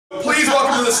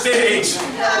welcome to the stage, the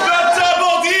DoubleDs!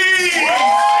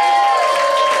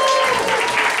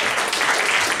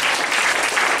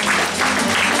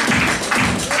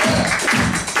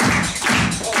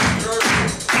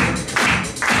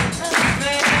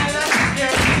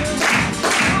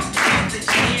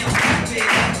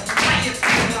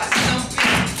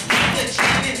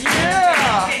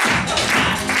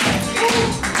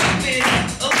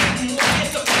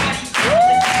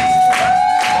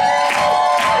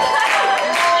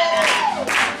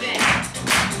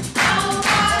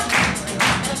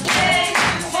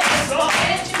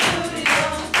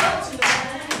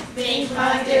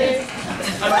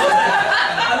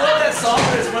 I love that song,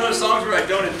 but it's one of those songs where I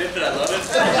don't admit that I love it.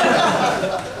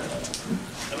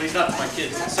 At least not to my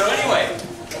kids. So anyway,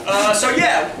 so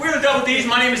yeah, we're the DoubleDs.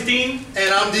 My name is Dean.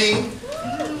 And I'm Dean.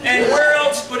 And where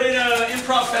else but in an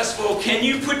improv festival can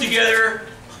you put together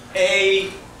a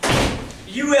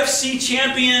UFC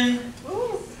champion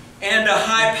and a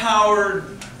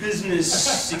high-powered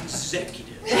business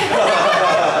executive?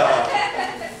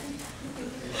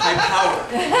 High power.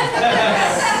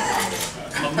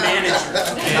 I'm a manager.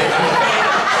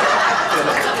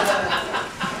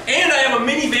 And I have a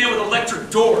minivan with electric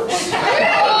doors.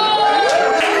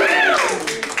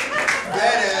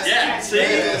 Badass. Yeah, see?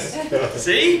 Badass.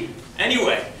 See?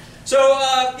 Anyway, so,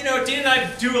 you know, Dean and I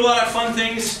do a lot of fun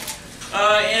things.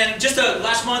 And just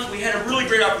last month we had a really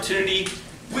great opportunity.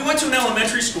 We went to an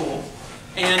elementary school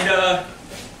and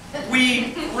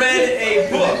we read a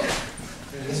book.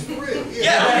 This is for real.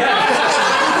 Yeah.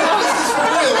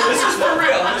 This is for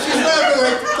real. She's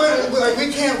laughing like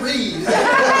we can't read.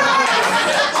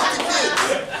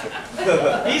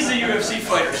 He's a UFC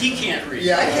fighter. He can't read.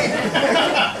 Yeah, I can't.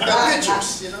 I got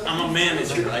pictures, you know. I'm a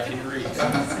manager. I can read.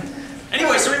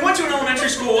 Anyway, so we went to an elementary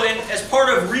school, and as part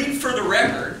of Read for the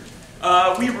Record,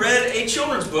 we read a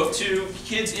children's book to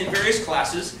kids in various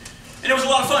classes. And it was a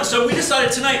lot of fun. So we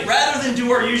decided tonight, rather than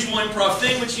do our usual improv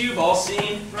thing, which you've all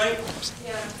seen, right?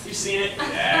 Yeah. You've seen it?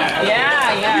 Yeah.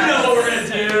 Yeah. You know what we're going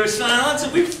to do. So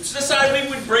we decided we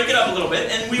would break it up a little bit,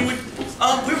 and we were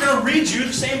going to read you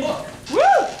the same book. Woo!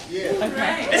 Yeah.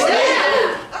 Okay. It's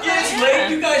late. Yeah, it's late.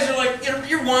 You guys are like,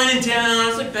 you're winding down.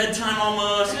 It's like bedtime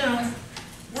almost. You know,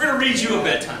 we're going to read you a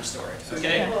bedtime story,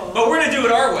 okay? But we're going to do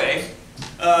it our way,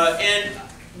 and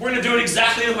we're going to do it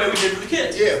exactly the way we did with the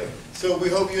kids. Yeah. So we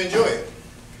hope you enjoy it.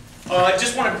 I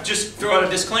just want to throw out a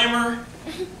disclaimer.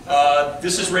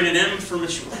 This is rated M for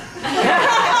mature.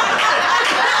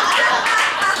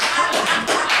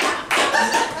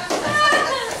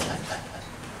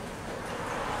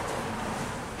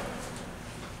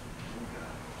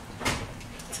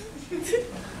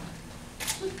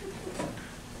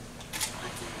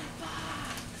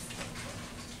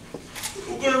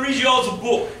 We're going to read you all a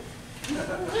book.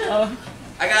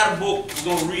 I got a book. We're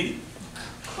going to read it.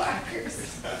 Quackers.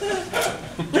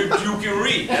 You can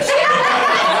read.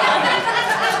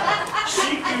 She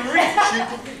can read.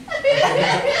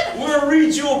 We're going to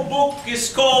read you a book. It's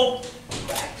called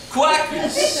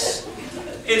Quackers.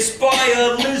 It's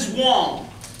by Liz Wong.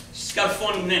 She's got a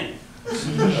funny name.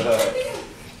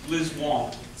 Liz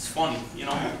Wong. It's funny, you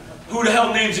know. Who the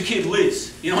hell names a kid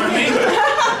Liz? You know what I mean?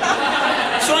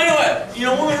 So anyway, you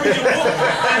know, we're going to read your book.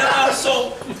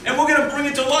 And we're going to bring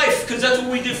it to life, because that's what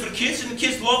we did for the kids, and the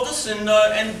kids loved us, and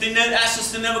they asked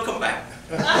us to never come back.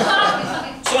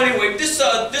 So anyway, this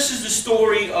is the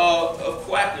story of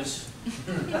Quackers,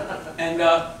 and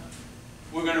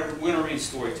we're gonna read a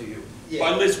story to you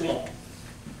by Liz Wong.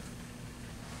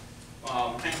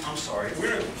 I'm sorry.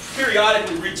 We're gonna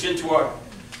periodically reach into our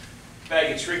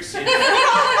bag of tricks here.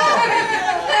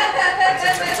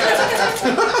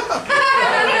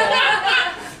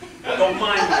 Don't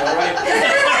mind me, all right?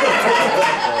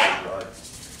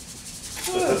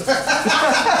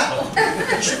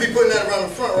 You should be putting that around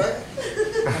the front, right?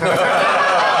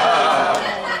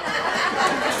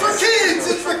 It's for kids!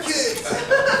 It's for kids!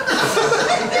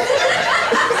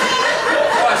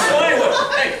 Alright, so anyway,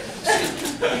 hey.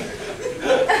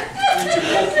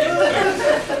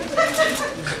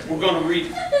 We're going to read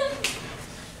it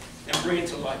and bring it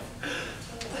to life.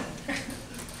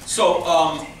 So,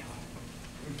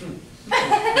 we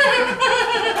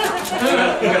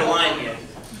got a line here.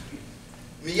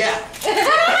 Yeah.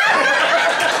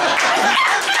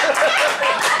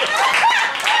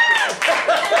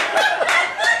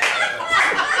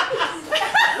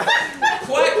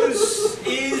 Quackers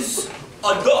is a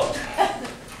duck.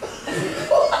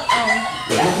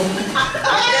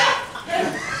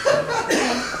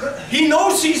 He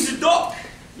knows he's a duck.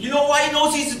 You know why he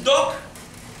knows he's a duck?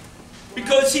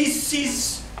 Because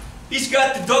he's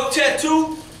got the duck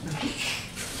tattoo.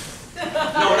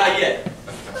 No, not yet.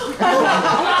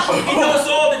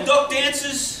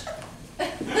 dances.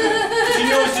 He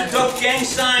knows the duck gang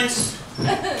signs.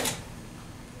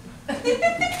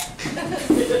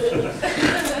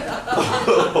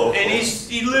 And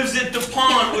he lives at the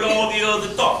pond with all the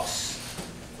other ducks.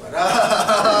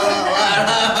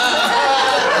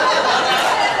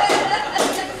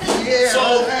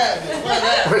 So,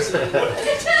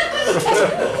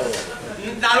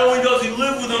 not only does he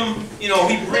live with them, you know,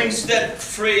 he brings that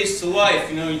phrase to life.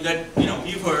 You know,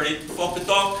 you've heard it. Fuck the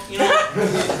duck. You know.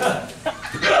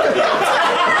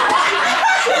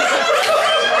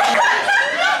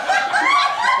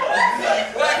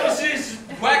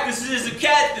 Quackers is a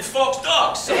cat that fucks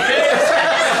ducks, okay?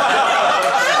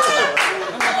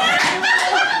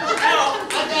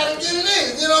 I gotta get it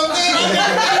in, you know what I mean?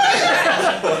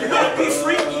 You're gonna be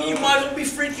freaky, you might as well be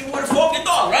freaky with a fucking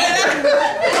dog, right?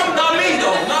 Not me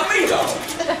though, not me though.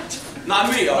 Not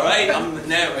me, alright? I'm the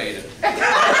narrator.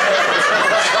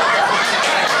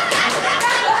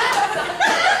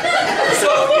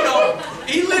 So, you know,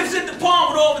 he lives at the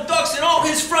pond with all the ducks and all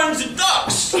his friends are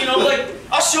ducks. You know, like,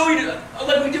 I'll show you,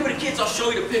 like we did with the kids, I'll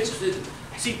show you the pictures.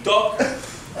 See duck?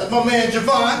 That's my man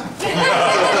Javon.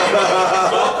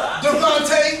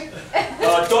 Devontae.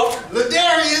 Duck.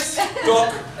 Ladarius.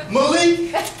 Duck.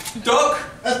 Malik. Duck.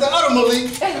 That's the other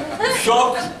Malik.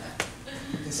 Duck.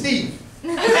 And Steve.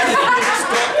 Duck. Oh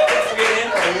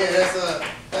yeah,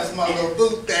 that's my little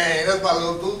boot thing. That's my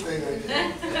little boot thing right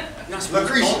there.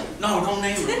 Lucretia. Don't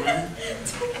name her, man.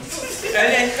 And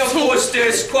then, of course,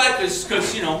 there's Quackers,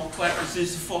 because, you know, Quackers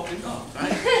is a fucking dog,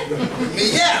 right?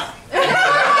 Meow.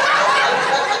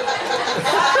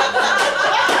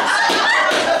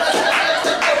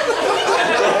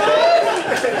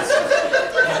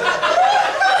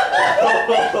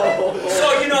 So,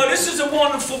 you know, this is a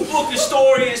wonderful book of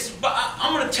stories, but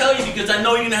I'm going to tell you because I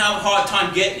know you're going to have a hard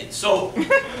time getting it. So,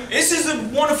 this is a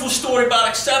wonderful story about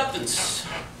acceptance.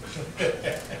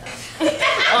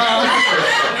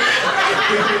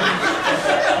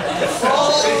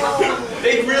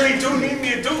 They really do need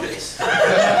me to do this.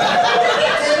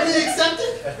 Can we accept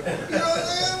it?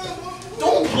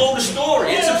 Don't blow the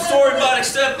story. It's a story about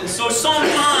acceptance. So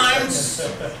sometimes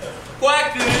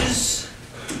Quackers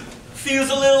feels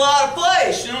a little out of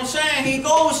place. You know what I'm saying? He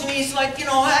goes and he's like, you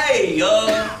know, hey,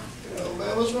 man,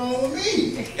 what's wrong with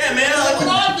me? Yeah, man. What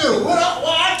I do? Why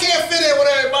I can't fit in with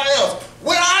everybody else?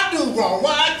 What I do wrong?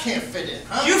 Why I can't fit in?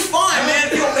 Huh? You're fine,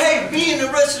 man. Hey, me and the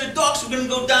rest of the ducks, we're gonna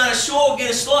go down the shore, get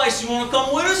a slice. You wanna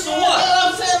come with us or what?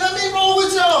 I'm saying, let me roll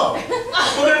with y'all.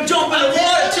 We're gonna jump in the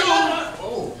water too.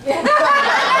 Oh.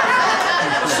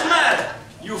 What's the matter?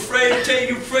 You afraid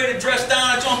to dress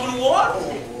down and jump in the water?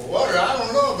 Oh, water? I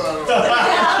don't know about it.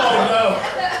 Oh no.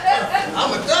 I'm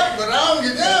a duck, but I don't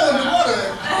get down in the water.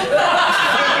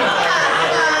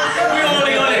 We're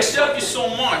only gonna accept you so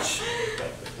much.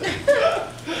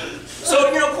 So,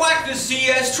 you know, Quackers, he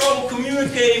has trouble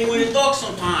communicating with a duck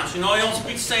sometimes, you know, he don't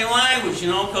speak the same language, you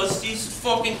know, because he's a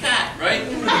fucking cat, right?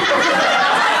 So,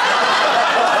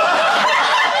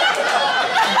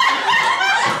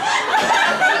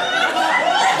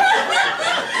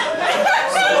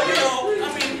 you know, I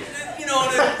mean, you know,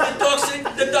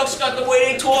 the ducks got the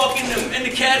way they talk and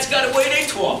the cats got the way they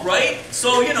talk, right?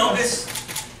 So, you know, it's,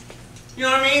 you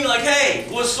know what I mean? Like, hey,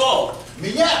 what's up?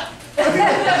 Meow.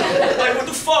 Like, what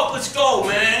the fuck? Let's go,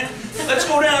 man. Let's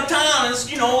go downtown. Let's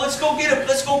go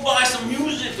buy some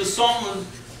music or something.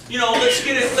 You know, let's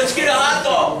get a hot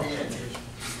dog.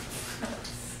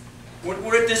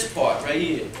 We're at this part right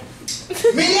here.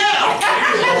 Meow.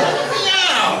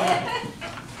 Meow.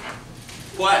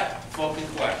 Quack. Fucking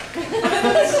quack.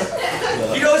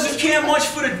 He doesn't care much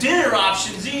for the dinner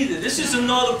options either. This is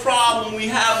another problem we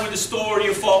have with the story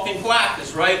of fucking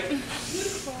Quackers, right?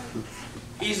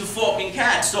 He's a fucking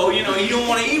cat, so, you know, you don't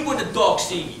want to eat what the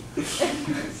ducks eat.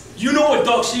 You know what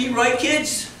ducks eat, right,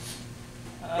 kids?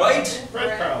 Right?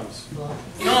 Breadcrumbs.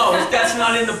 No, that's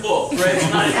not in the book. Bread's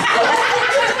not in the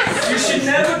book. You should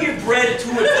never give bread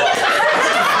to a duck.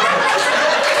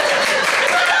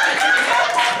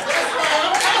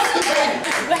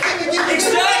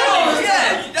 Exactly,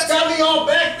 yeah. That's Got me all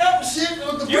backed up and shit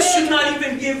with the You bread. should not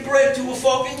even give bread to a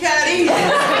fucking cat either.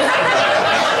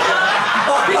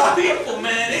 These people,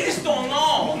 man, they just don't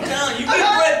know. I'm telling you, you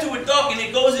give bread to a duck and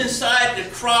it goes inside the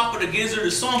crop or the gizzard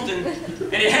or something,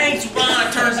 and it hangs around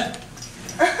and turns it.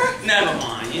 Never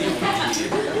mind, you know.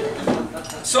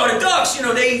 So the ducks, you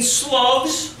know, they eat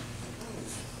slugs.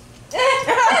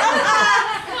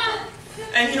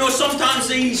 And you know, sometimes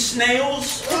they eat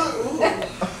snails.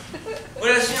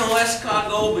 Well, that's, you know,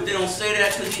 escargot, but they don't say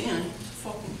that because, you know,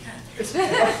 fucking cat.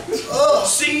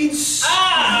 Seeds.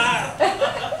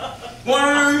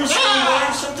 Worms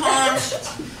sometimes.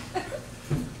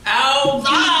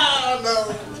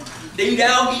 eat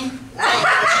algae.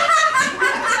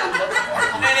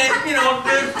 And then, you know,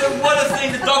 the other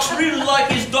thing the ducks really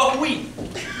like is duckweed.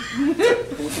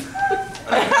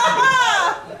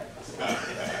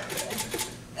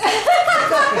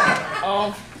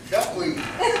 Duckweed.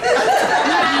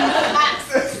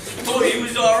 Told you he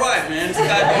was all right, man. This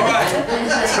guy's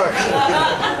all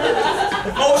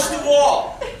right. Most of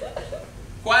all,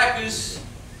 Quackers,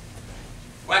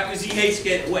 he hates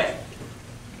getting wet.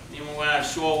 Anyone went out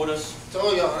shore with us?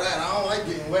 Told y'all that. I don't like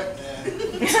getting wet, man.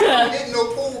 Getting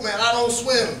no pool, man. I don't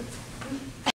swim.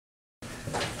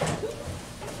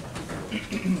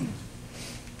 You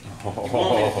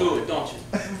want me to do it, don't you?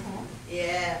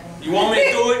 Yeah. You want me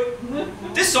to do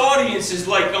it? This audience is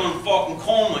like on fucking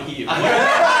coma here. What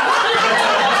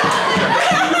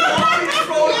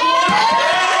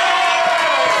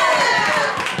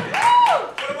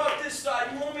about this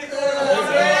side? You want me to do it?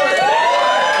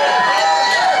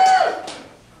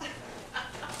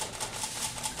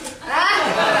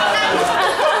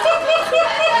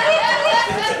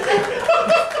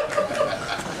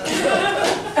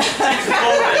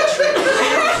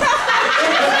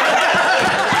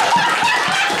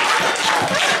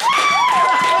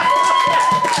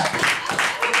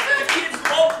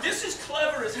 This is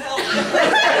clever as hell. We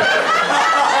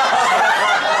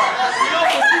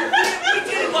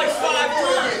did it like 5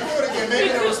 times. Do it again. Maybe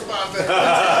they'll respond better.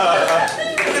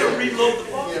 We're gonna reload the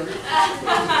book.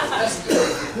 That's good.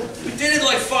 We did it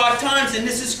like 5 times, and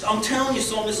this is, I'm telling you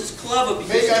something, this is clever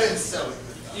because Maybe I didn't sell it.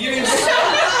 you didn't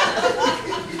sell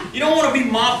it. You don't want to be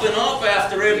mopping up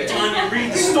after every time you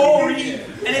read the story,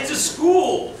 and it's a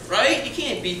school, right? You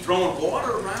can't be throwing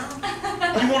water around.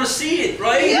 You want to see it,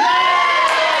 right? Yeah!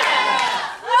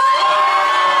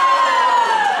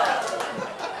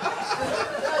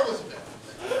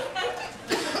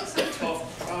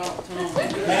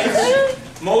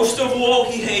 Most of all,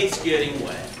 he hates getting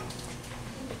wet.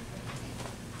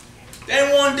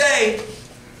 Then one day,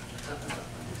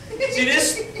 see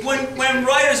this, when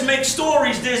writers make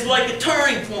stories, there's like a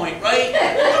turning point, right?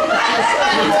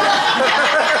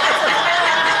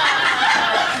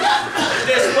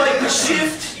 There's like a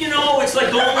shift, you know, it's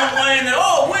like going one way and then,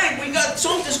 oh wait, we got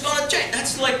something's gonna change.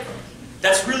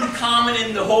 That's really common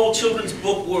in the whole children's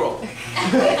book world.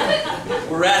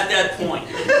 We're at that point.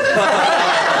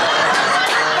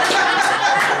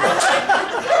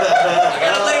 I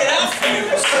gotta lay it out for you.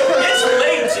 It's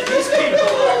late to these people.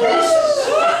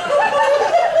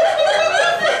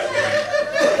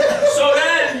 So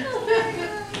then,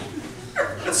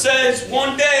 it says,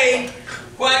 one day,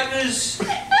 Quackers,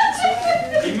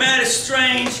 he met a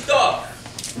strange duck.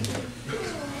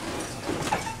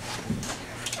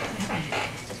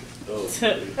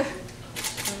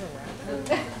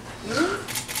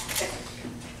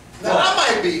 Now, I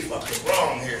might be fucking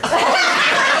wrong here.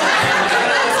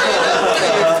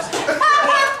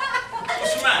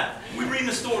 What's the matter? We're reading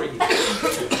the story. All right.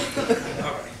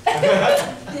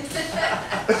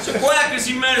 So Quackers,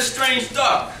 he met a strange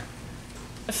duck.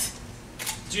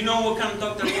 Do you know what kind of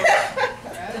duck that was?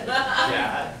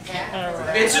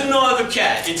 Yeah. It's another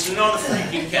cat. It's another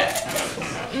freaking cat.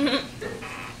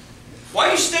 Why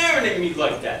are you staring at me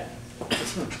like that?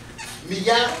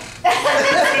 Meow.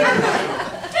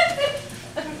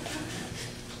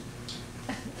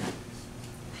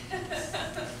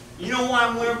 You know why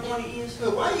I'm wearing bunny ears?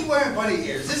 Why are you wearing bunny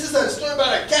ears? This is a story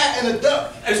about a cat and a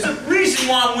duck. It's the reason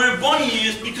why I'm wearing bunny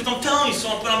ears because I'm telling you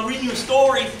something. I'm reading you a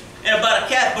story and about a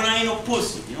cat, but I ain't no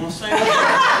pussy. You know what I'm saying?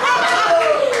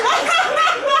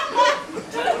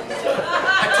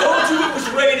 I told you it was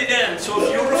rated M, so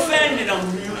if you're offended,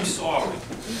 I'm really sorry.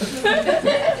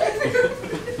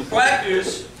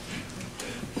 Quackers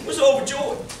was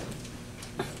overjoyed.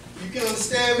 You can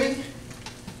understand me?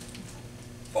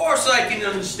 Of course I can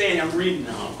understand. I'm reading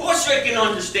now. Of course I can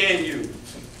understand you.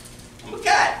 I'm a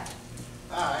cat.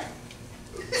 Alright.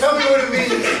 Tell me what it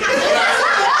means.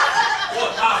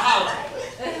 What?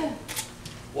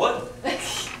 What?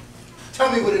 Tell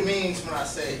me what it means when I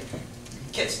say,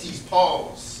 catch these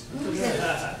paws. I don't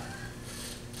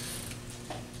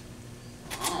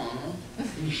know.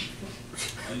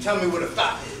 Tell me what a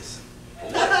thought is.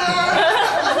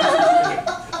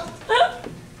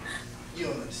 You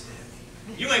don't understand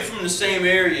me. You ain't from the same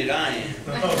area that I am.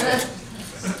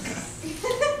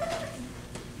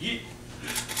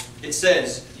 It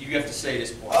says, you have to say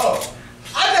this part. Oh,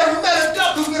 I never met a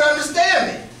duck who could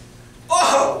understand me.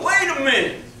 Oh, wait a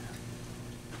minute.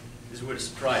 This is where the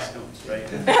surprise comes, right?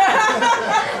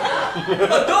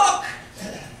 A duck?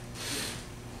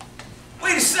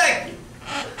 Wait a second.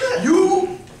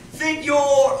 You think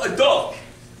you're a duck?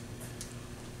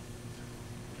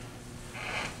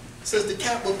 says the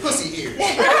cat with pussy ears.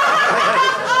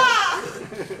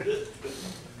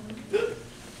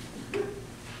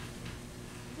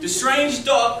 The strange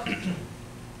duck,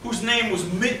 whose name was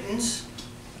Mittens,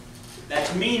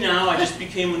 that's me now, I just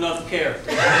became another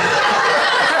character. I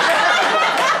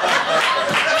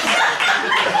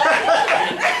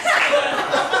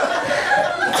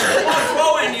won't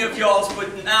throw any of y'all's,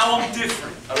 but now I'm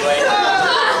different, alright?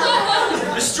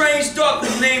 The strange duck,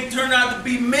 whose name turned out to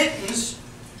be Mittens,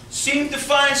 seemed to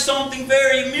find something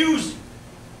very amusing.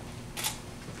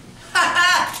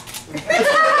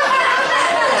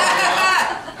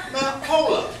 Now,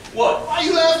 hold up. What? Why are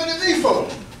you laughing at me for?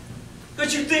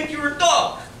 Because you think you're a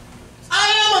duck.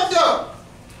 I am a duck.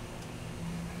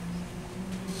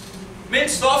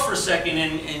 Mittens thought for a second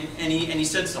and he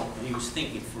said something. He was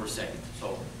thinking for a second.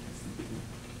 So.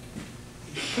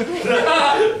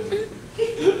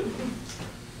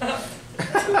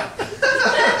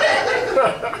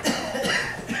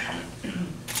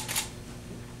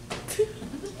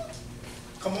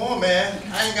 Come on, man.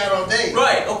 I ain't got all day.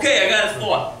 Right, okay, I got a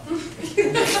thought.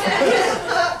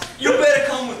 You better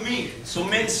come with me. So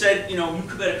Mittens said, you know, you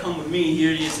better come with me.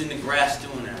 Here he is in the grass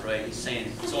doing that, right? He's saying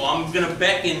it. So I'm going to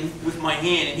beckon with my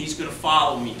hand and he's going to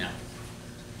follow me now.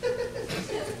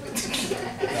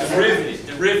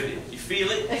 Derivative. You feel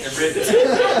it? Derivative.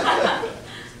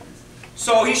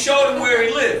 So he showed him where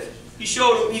he lived. He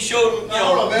showed him, you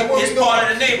know, his part of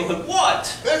the neighborhood.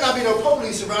 What? Better not be no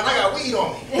police around. I got weed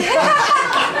on me.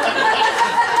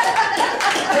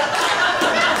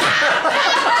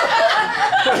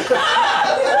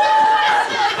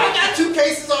 I got 2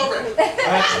 cases already. If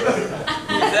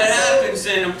that happens,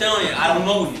 then I'm telling you, I don't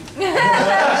know you.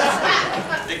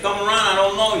 If they come around, I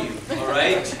don't know you. All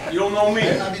right? You don't know me.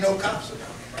 Better not be no cops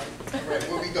around. All right,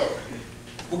 where we go?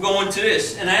 We're going to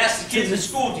this. And I asked the kids in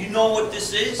school, do you know what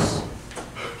this is?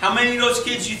 How many of those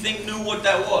kids you think knew what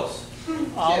that was?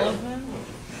 All of them?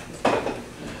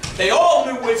 They all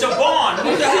knew it's a barn.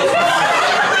 What the hell is a barn?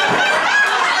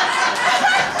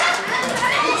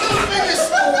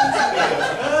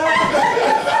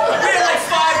 We had like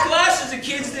 5 classes of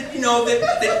kids that, you know,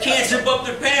 that can't zip up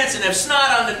their pants and have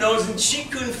snot on their nose, and she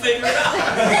couldn't figure it out.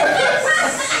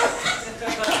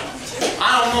 I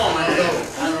don't know, man.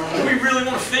 Do we really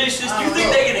want to finish this? Do you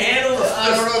think they can handle it? I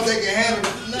don't know if they can handle it.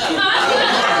 No.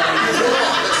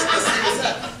 Let's see what's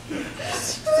happening.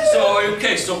 So,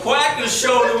 okay, so Quackers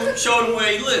showed him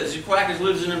where he lives. Quackers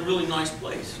lives in a really nice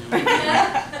place. You know?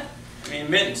 I mean,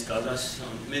 Mittens does.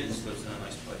 Mittens lives in a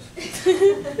nice place.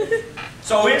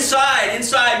 So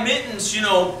inside Mittens, you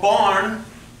know, barn.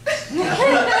 Big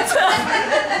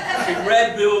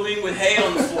red building with hay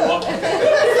on the floor.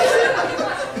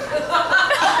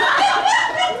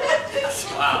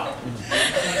 Wow.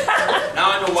 Now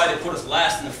I know why they put us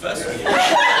last in the festival.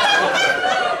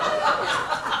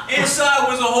 Inside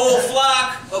was a whole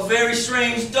flock of very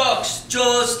strange ducks,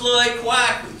 just like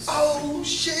Quackers. Oh,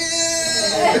 shit.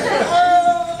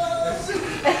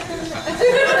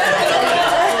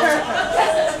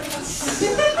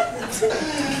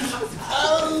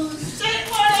 Oh, shit.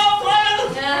 What up,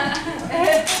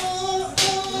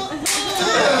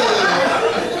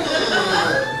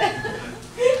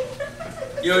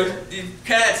 You know, the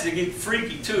cats, they get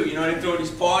freaky too. You know, they throw these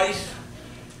parties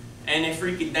and they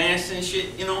freaking dance and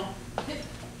shit, you know?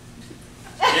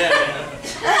 Yeah, man.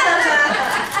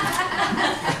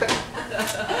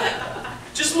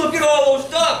 Just look at all those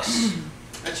ducks.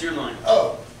 That's your line.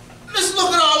 Oh, let's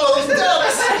look at all those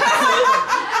ducks.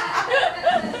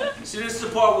 See, this is the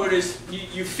part where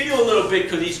you feel a little bit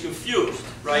because he's confused,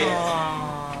 right?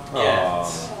 Yeah.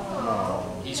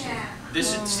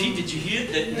 See, did you hear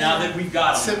that? Now that we've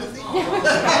got him. Sympathy?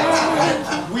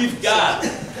 We've got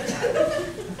him.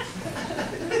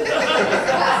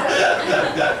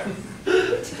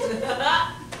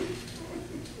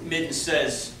 Mitten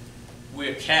says,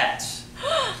 we're cats.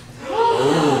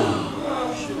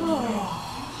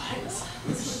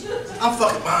 I'm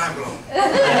fucking mind blown.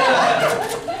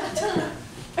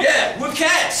 Yeah, we're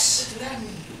cats.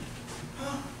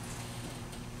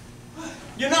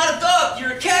 You're not a duck,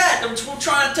 you're a cat. That's what I'm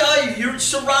trying to tell you. You're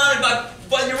surrounded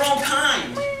by your own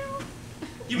kind.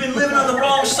 You've been living on the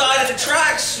wrong side of the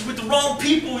tracks with the wrong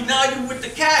people, and now you're with the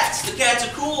cats. The cats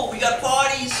are cool. We got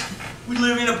parties. We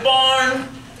live in a barn.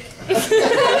 Your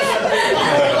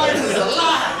life is a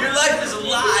lie. Your life is a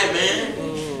lie, man.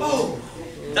 Oh.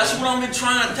 That's what I've been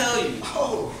trying to tell you.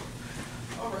 Oh.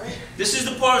 All right. This is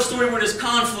the part of the story where there's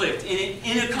conflict,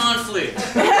 inner conflict.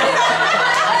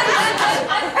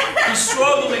 He's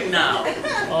struggling now.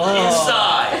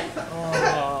 Inside.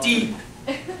 Deep.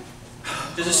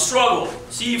 There's a struggle.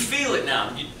 See, you feel it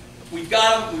now. We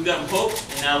got them hooked,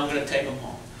 and now we're going to take them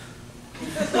home.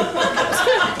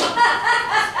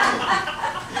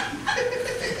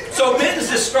 So Mittens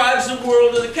describes the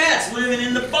world of the cats living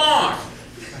in the barn.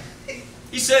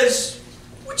 He says,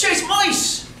 we chase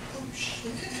mice.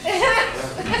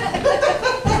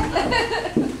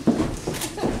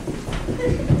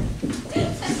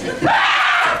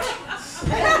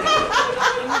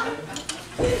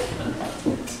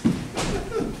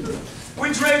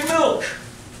 We drink milk.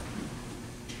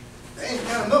 That ain't the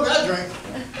kind of milk I drink.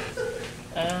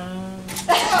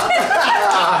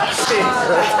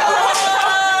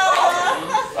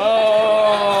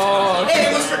 Oh. Hey,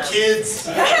 it was for kids.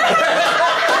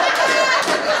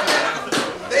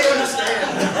 They understand.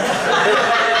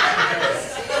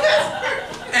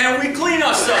 And we clean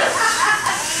ourselves.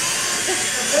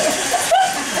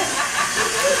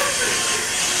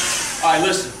 All right,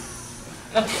 listen.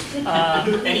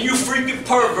 And you freaking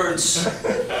perverts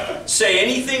say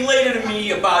anything later to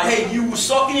me about, hey, you were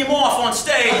sucking him off on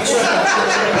stage, we're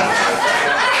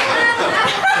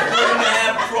going to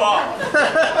have a problem.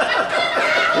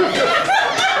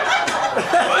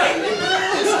 Right?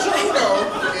 It's true,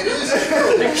 though. It is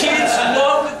true. The kids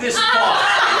love this part.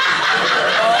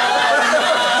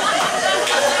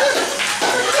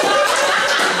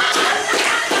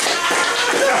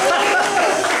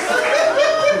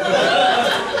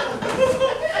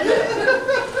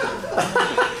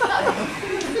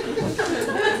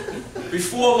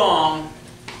 Before long,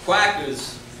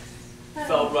 Quackers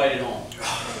felt right at home.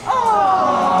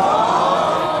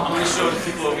 I'm going to show the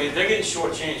people over here. They're getting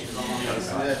shortchanged because I'm on the other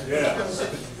side. Yeah.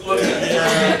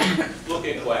 Look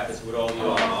at Quackers with all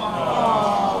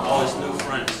his new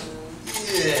friends.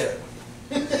 Yeah.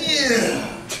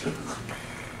 Yeah.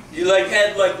 You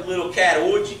had like a little cat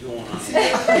orgy going on.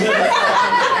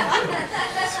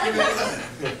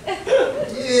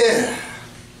 Yeah.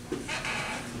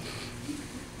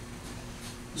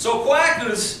 So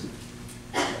Quackers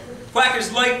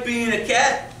liked being a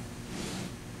cat,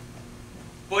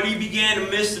 but he began to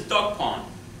miss the duck pond.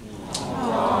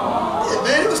 Yeah,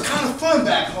 man, it was kind of fun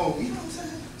back home. You know what I'm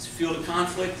saying? Does it feel the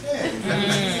conflict? Yeah.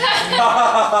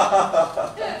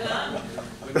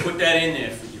 We put that in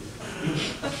there for you,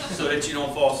 so that you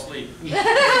don't fall asleep.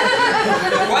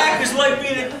 Quackers liked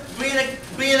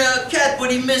being a cat,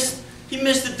 but he missed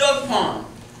the duck pond.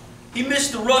 He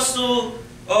missed the rustle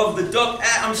of the duck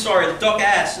the duck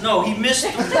ass. No, he missed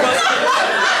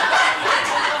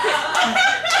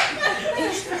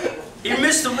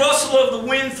the rustle of the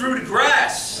wind through the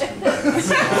grass. I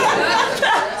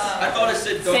thought it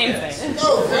said duck ass. Same thing.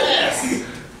 No grass.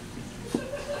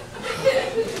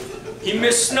 He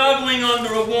missed snuggling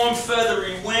under a warm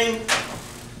feathery wing.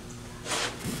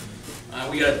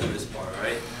 We gotta do this part, all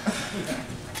right?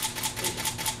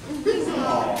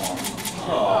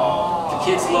 The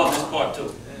kids love this part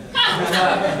too.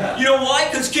 You know why?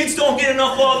 Because kids don't get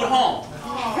enough love at home.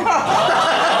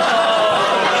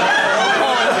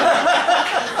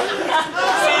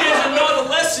 See, there's another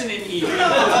lesson in here.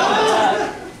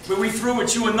 But we threw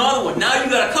at you another one. Now you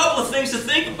got a couple of things to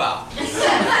think about.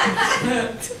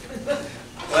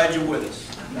 Glad you're with us.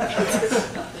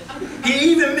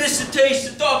 He even missed the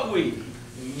taste of duckweed.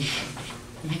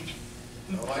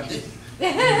 No, I didn't.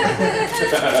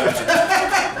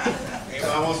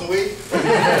 Anybody want some weed?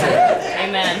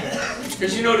 Amen.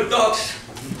 Because you know the ducks,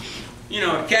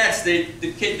 the cats,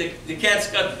 the cats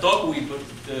got the duckweed, but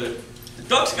the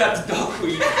ducks got the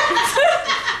duckweed.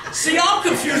 See, I'm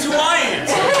confused who I am.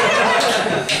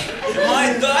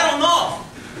 I don't know.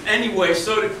 Anyway,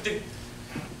 so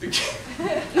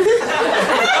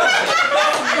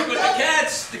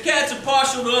the cats are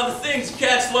partial to other things. The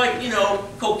cats like,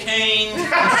 cocaine,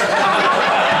 meth,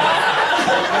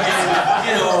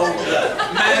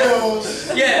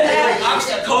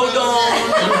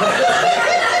 oxycodone.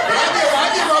 I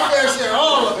give my fair share,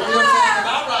 all of it. You know what I'm saying? I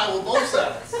ride with both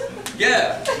sides.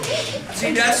 Yeah.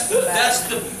 See,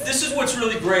 this is what's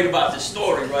really great about this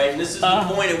story, right? And this is the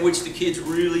point at which the kids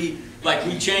really,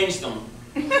 we changed them.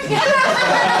 Because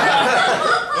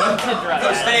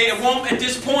at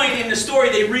this point in the story,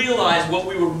 they realized what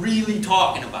we were really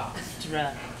talking about.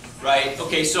 Right?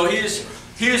 Okay, so here's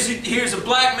a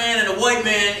black man and a white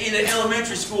man in an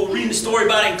elementary school reading a story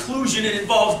about inclusion. It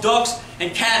involves ducks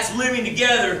and cats living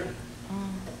together.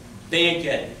 They ain't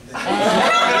getting it.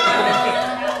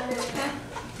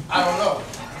 I don't know.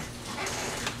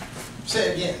 Say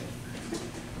it again.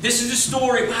 This is a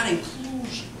story about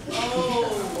inclusion.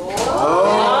 Inclusion.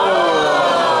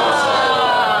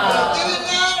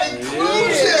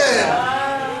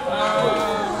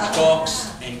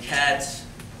 Ducks and cats.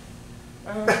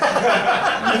 Yeah.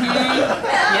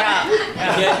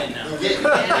 You're getting it now.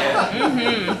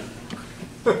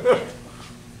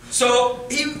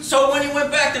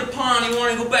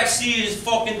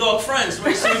 fucking duck friends,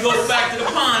 right? So he goes back to the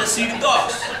pond to see the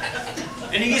ducks.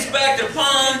 And he gets back to the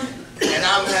pond. And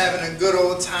I'm having a good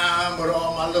old time with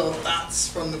all my little thoughts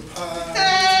from the pond.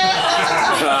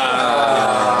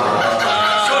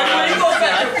 So when he goes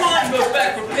back to the pond, he goes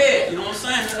back prepared. You know what I'm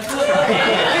saying?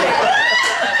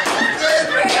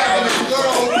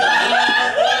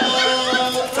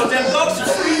 So them ducks are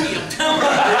freaky, I'm telling you.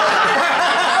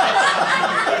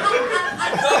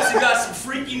 Them ducks have got some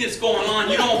freakiness going on.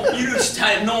 You just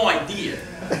had no idea.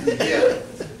 Yeah.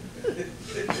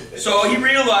 So he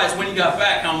realized when he got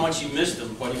back how much he missed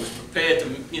them, but he was prepared to,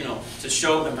 to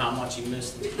show them how much he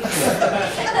missed them.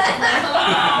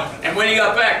 And when he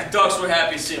got back, the ducks were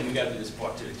happy to see him. We got to do this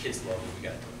part too. The kids love him. We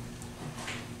got to do it.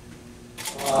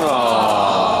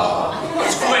 Aww.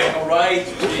 It's quick, all right?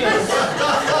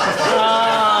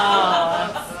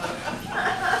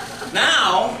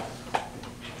 Now,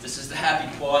 this is the happy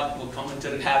part. We'll come into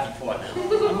the happy part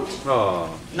now.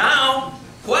 Now,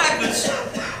 Quackers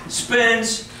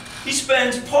spends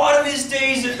part of his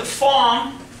days at the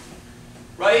farm,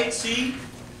 right? See?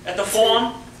 At the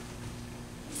farm.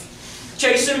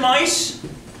 Chasing mice.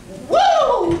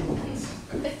 Woo!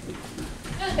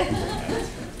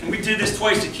 And we did this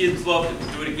twice, the kids loved it.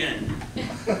 We'll do it again.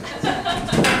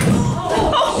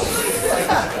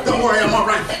 Don't worry, I'm all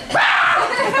right.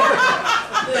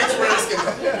 Thanks for asking.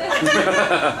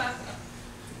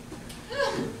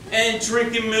 And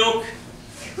drinking milk.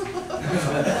 You know,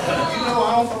 I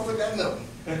don't fuck with that milk.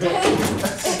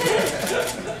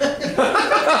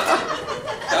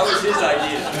 That was his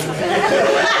idea.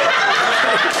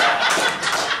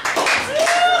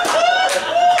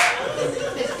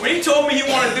 When he told me he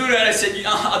wanted to do that, I said,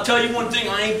 I'll tell you one thing,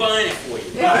 I ain't buying it for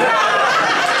you.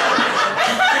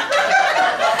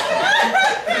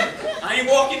 I ain't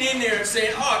walking in there and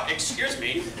saying, oh, excuse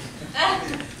me,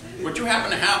 would you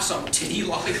happen to have some titty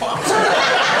lollipops?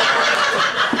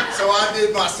 So I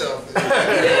did myself.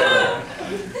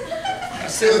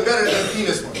 It was better than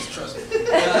penis ones, trust me.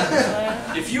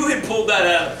 If you had pulled that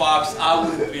out of the box, I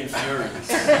would have been furious.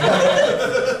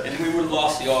 And we would have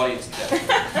lost the audience to that.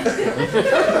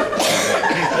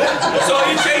 So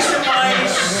he chasing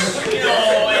mice,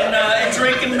 and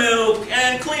drinking milk,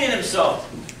 and cleaning himself.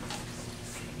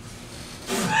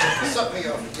 Suck me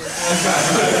up.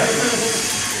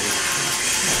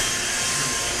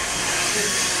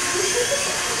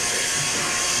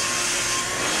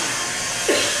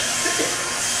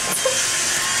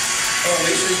 Oh,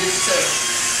 make sure you get the test.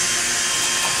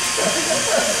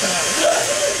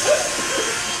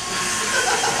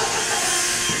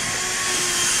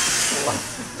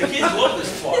 The kids love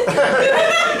this part.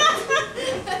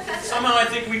 Somehow I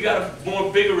think we got a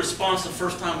more bigger response the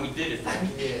first time we did it.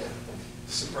 Yeah.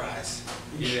 Surprise.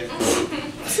 Yeah.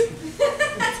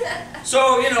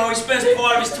 So, he spends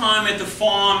part of his time at the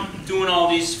farm doing all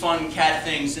these fun cat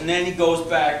things, and then he goes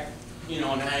back, and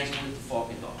hangs with the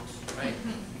fucking dogs, right?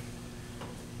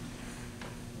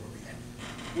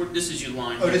 This is your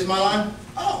line. Oh, this is my line?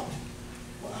 Oh.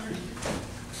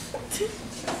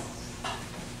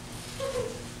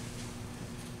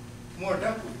 More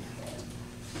duckweed.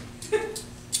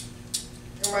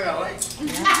 Everybody got lights?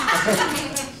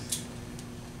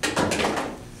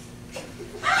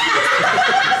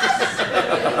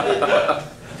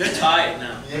 They're tired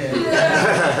now.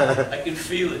 Yeah. I can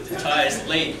feel it. The tire's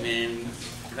late, man.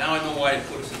 Now I know why they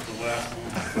put us at the last one.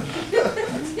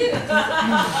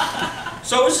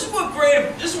 So this is what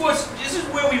great. This is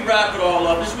where we wrap it all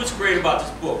up. This is what's great about this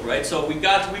book, right? So we've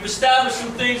established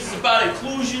some things. It's about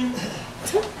inclusion.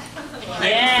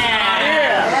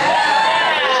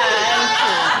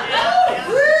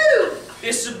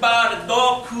 It's about a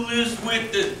dog who lives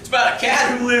with the. It's about a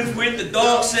cat who lives with the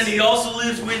dogs, and he also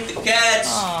lives with the cats.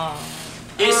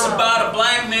 It's about a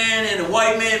black man and a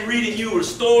white man reading you a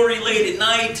story late at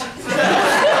night.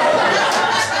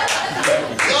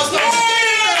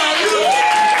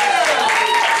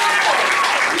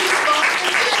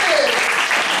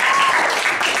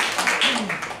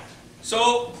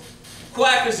 So,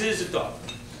 Quackers is a duck.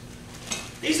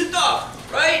 He's a duck,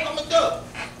 right? I'm a duck.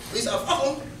 At least I fuck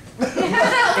him.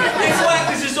 And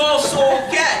Quackers is also a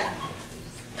cat.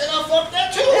 And I fuck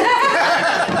that too.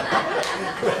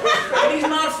 And he's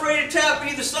not afraid to tap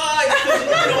either side because,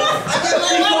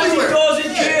 because he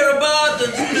doesn't care about the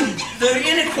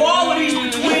inequalities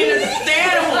between the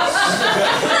animals.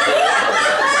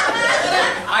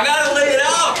 I gotta lay it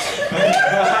out.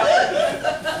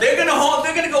 They're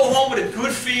gonna go home with a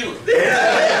good feeling.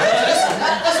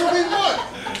 That's what we want.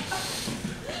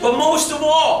 But most of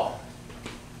all,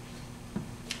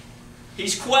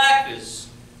 he's Quackers.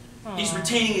 He's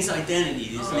retaining his identity.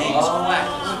 His name is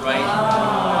Quackers, right?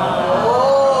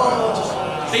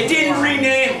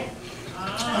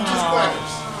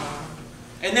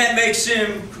 And that makes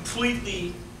him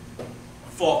completely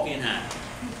fucking happy.